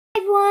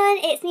everyone,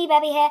 it's me,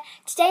 Bebby here.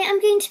 Today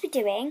I'm going to be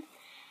doing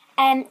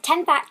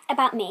 10 facts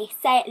about me,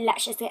 so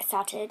let's just get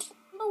started.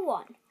 Number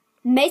 1.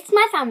 Most of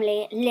my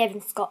family live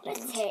in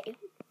Scotland. 2.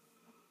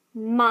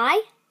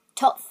 My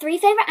top 3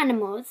 favourite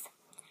animals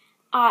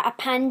are a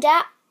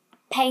panda,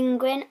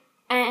 penguin,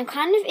 and I'm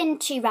kind of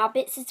into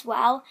rabbits as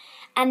well.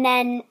 And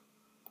then,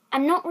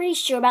 I'm not really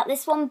sure about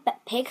this one,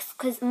 but pigs,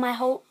 because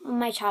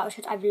my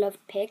childhood I've loved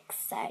pigs,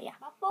 so yeah.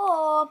 Number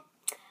 4.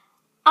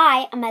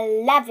 I am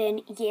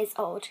 11 years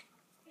old.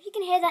 If you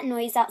can hear that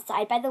noise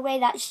outside, by the way,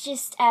 that's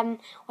just one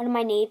of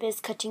my neighbours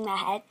cutting their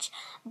hedge.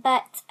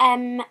 But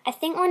I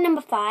think we're on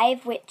number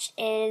 5, which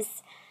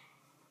is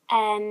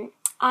I'm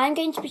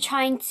going to be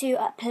trying to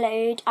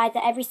upload either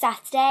every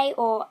Saturday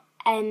or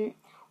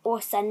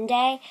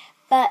Sunday.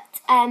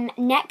 But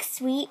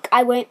next week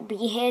I won't be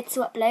here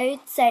to upload.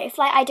 So if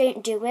I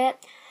don't do it,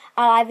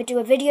 I'll either do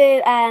a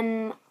video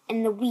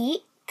in the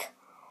week,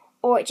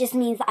 or it just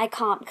means that I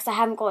can't because I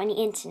haven't got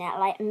any internet.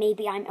 Like,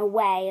 maybe I'm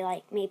away,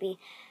 like maybe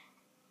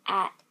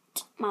at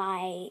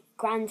my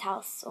grand's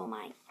house or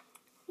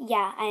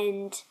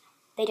and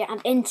they don't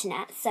have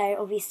internet, so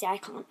obviously I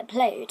can't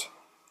upload.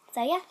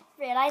 So yeah,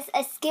 realised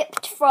I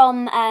skipped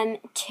from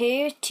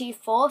 2 to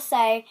 4,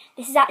 so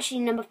this is actually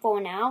number 4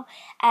 now.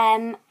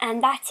 And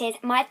that is,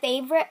 my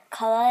favourite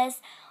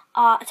colours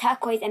are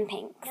turquoise and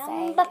pink.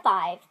 Number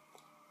 5.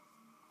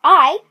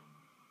 I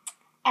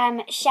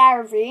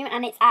share a room,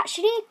 and it's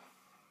actually,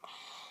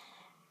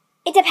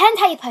 it depends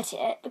how you put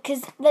it,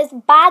 because there's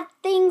bad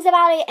things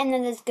about it and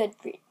then there's good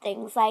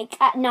things. Like,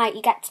 at night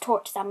you get to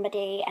talk to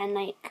somebody and,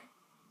 like,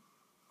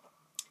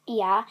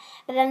 yeah.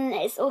 But then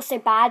it's also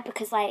bad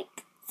because, like,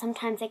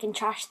 sometimes they can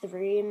trash the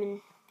room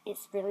and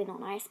it's really not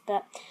nice.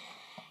 But,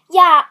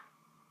 yeah,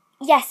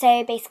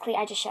 so basically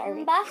I just share a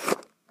room. Oh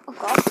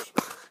gosh,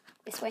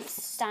 this won't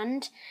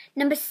stand.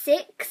 Number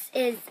 6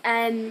 is,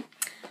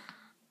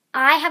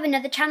 I have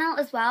another channel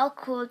as well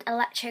called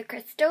Electro,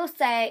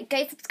 so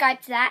go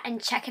subscribe to that and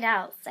check it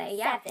out. So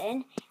yeah.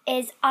 7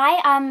 is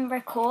I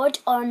record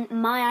on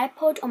my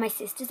iPod or my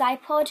sister's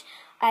iPod,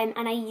 and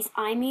I use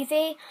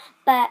iMovie.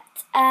 But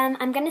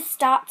I'm going to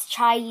start to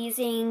try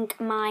using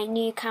my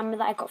new camera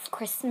that I got for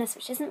Christmas,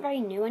 which isn't very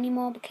new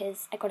anymore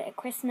because I got it at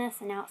Christmas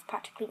and now it's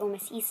practically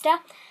almost Easter.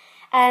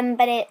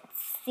 But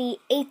it's the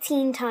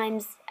 18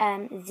 times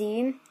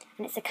zoom,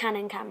 and it's a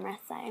Canon camera,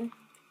 so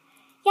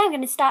yeah, I'm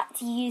going to start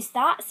to use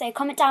that. So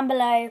comment down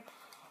below,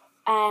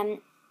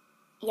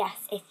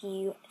 yes, if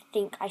you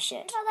think I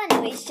should. Well,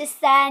 anyways, just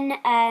then,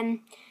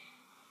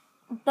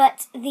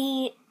 but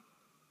the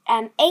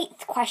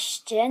 8th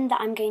question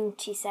that I'm going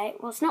to say,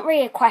 well, it's not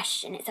really a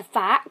question, it's a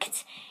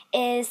fact,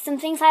 is some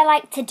things I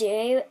like to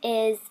do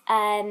is,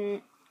 I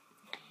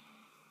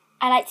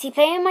like to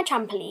play on my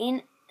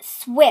trampoline,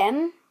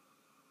 swim,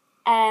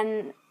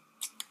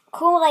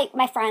 call, like,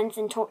 my friends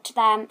and talk to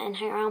them and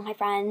hang around with my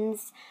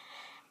friends,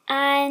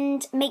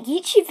 and make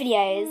YouTube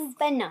videos.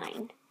 Number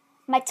 9.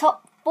 My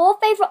top 4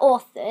 favourite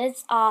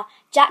authors are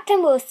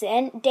Jacqueline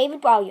Wilson,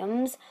 David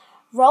Williams,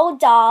 Roald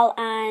Dahl,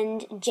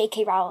 and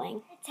J.K.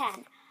 Rowling.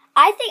 10.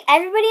 I think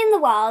everybody in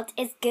the world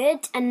is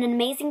good and an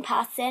amazing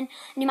person,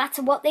 no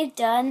matter what they've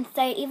done.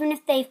 So even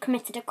if they've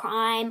committed a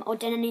crime or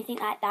done anything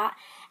like that,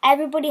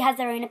 everybody has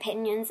their own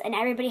opinions and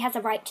everybody has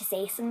a right to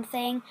say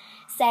something.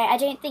 So I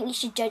don't think you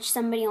should judge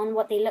somebody on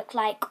what they look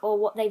like or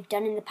what they've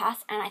done in the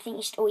past, and I think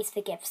you should always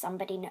forgive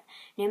somebody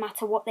no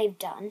matter what they've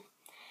done.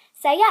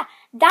 So yeah,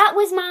 that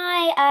was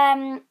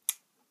my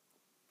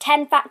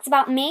 10 facts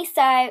about me.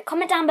 So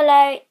comment down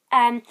below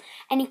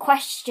any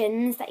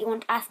questions that you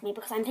want to ask me,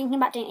 because I'm thinking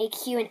about doing a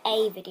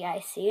Q&A video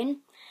soon.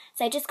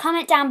 So just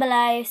comment down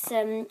below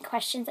some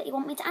questions that you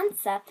want me to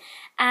answer.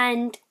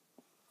 And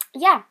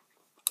yeah,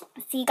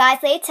 see you guys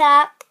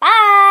later.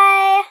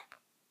 Bye!